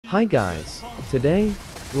Hi guys, today,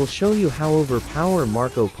 we'll show you how overpower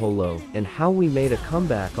Marco Polo and how we made a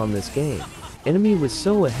comeback on this game. Enemy was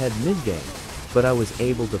so ahead mid-game, but I was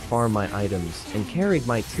able to farm my items and carried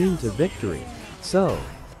my team to victory. So,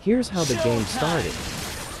 here's how the game started.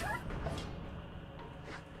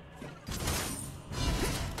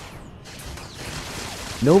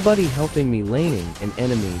 Nobody helping me laning, and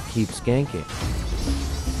enemy keeps ganking.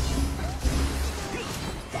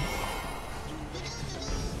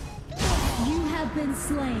 You have been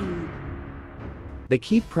slain. They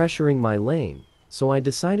keep pressuring my lane, so I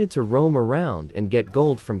decided to roam around and get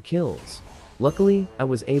gold from kills. Luckily, I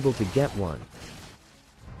was able to get one.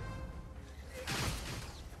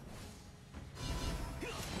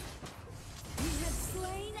 You have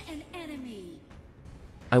slain an enemy.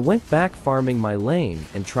 I went back farming my lane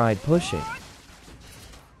and tried pushing.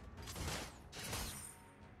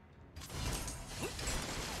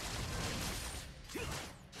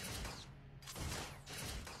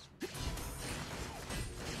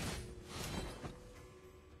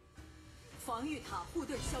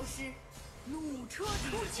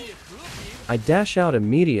 I dash out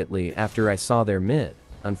immediately after I saw their mid.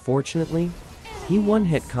 Unfortunately, he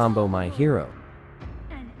one-hit combo my hero.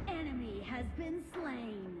 An enemy has been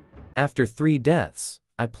slain. After 3 deaths,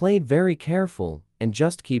 I played very careful and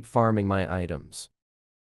just keep farming my items.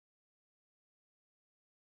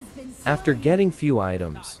 After getting few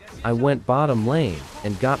items, I went bottom lane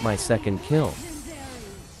and got my second kill.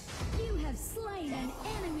 You have slain an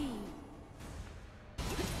enemy.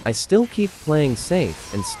 I still keep playing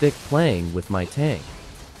safe and stick playing with my tank.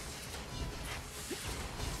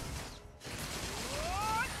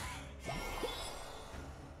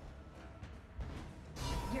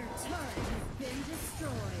 Your turret has been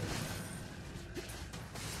destroyed.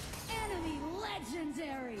 Enemy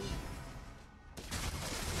legendary.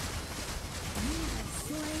 You have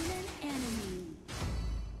slain an enemy.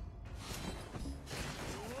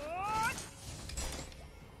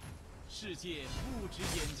 世界不止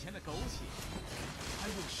眼前的苟且，还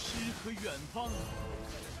有诗和远方。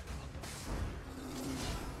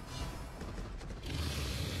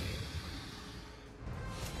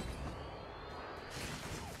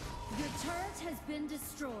Your turret has been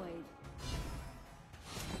destroyed.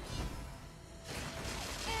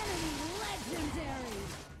 Enemy legendary.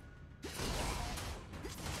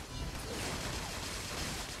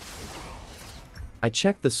 I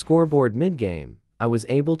checked the scoreboard mid-game. I was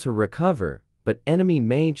able to recover, but enemy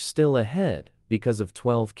mage still ahead because of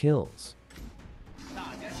 12 kills.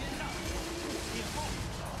 大家先上，殿后。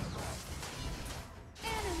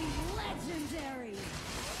 Enemy legendary.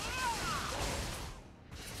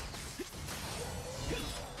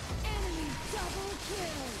 Enemy double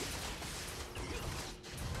kill.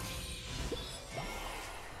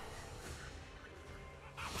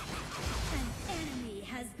 An enemy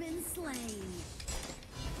has been slain.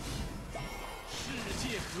 世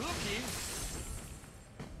界和平。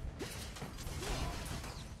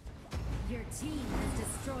 Your team has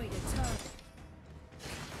destroyed a turret.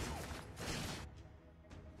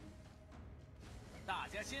 大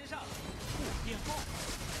家先上，护殿后。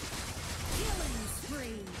 Killing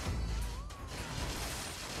spree.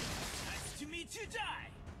 Nice to meet you, Jai.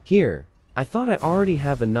 Here, I thought I already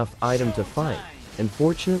have enough item to fight.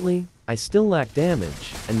 Unfortunately, I still lack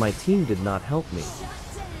damage, and my team did not help me. Shut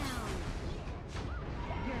down.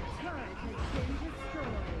 Your turret has been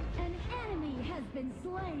destroyed. An enemy has been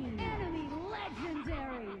slain. Enemy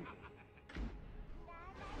legendary.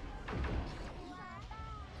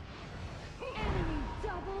 Enemy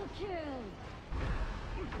double kill.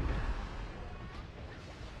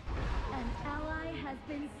 An ally has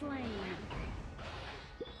been slain.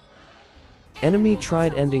 Enemy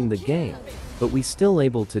tried ending the game, but we still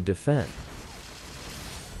able to defend.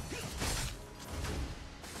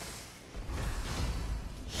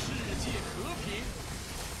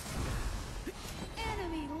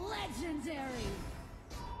 Enemy legendary.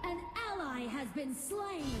 An ally has been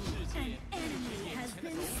slain. An enemy has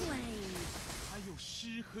been slain. 还有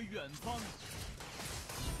诗和远方。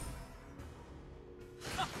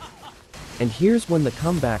 And here's when the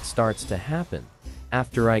comeback starts to happen.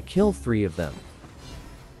 After I kill 3 of them.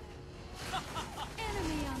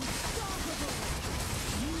 Enemy unstoppable.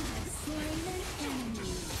 You have slain an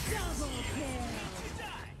enemy. Double kill.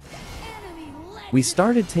 Enemy legendary. We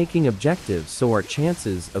started taking objectives so our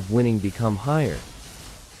chances of winning become higher.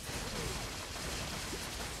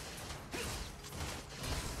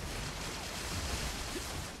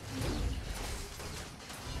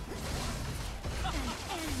 An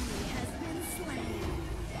enemy has been slain.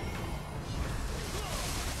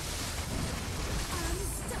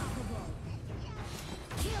 Unstoppable.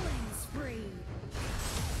 Killing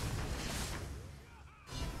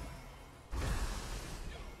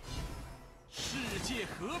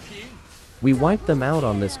和平。 We wiped them out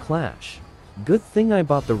on this clash. Good thing I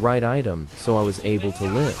bought the right item, so I was able to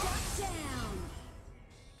live.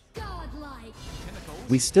 Godlike.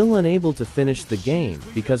 We still unable to finish the game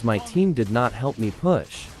because my team did not help me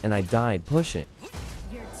push, and I died pushing.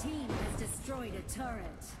 Your team has destroyed a turret.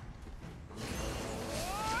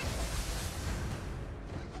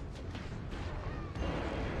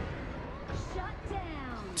 Shut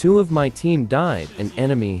down. 2 of my team died and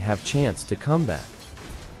enemy have chance to come back.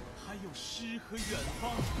 还有诗和远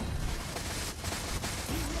方。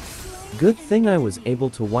 Good thing I was able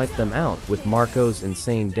to wipe them out with Marco's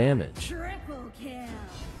insane damage. Triple kill.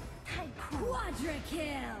 Quadra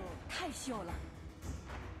kill. 太秀了.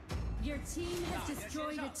 Your team has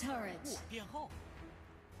destroyed a turret. 我变后。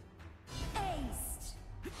 Aced.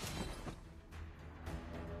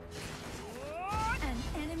 An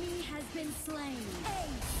enemy has been slain.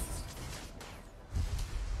 Ace.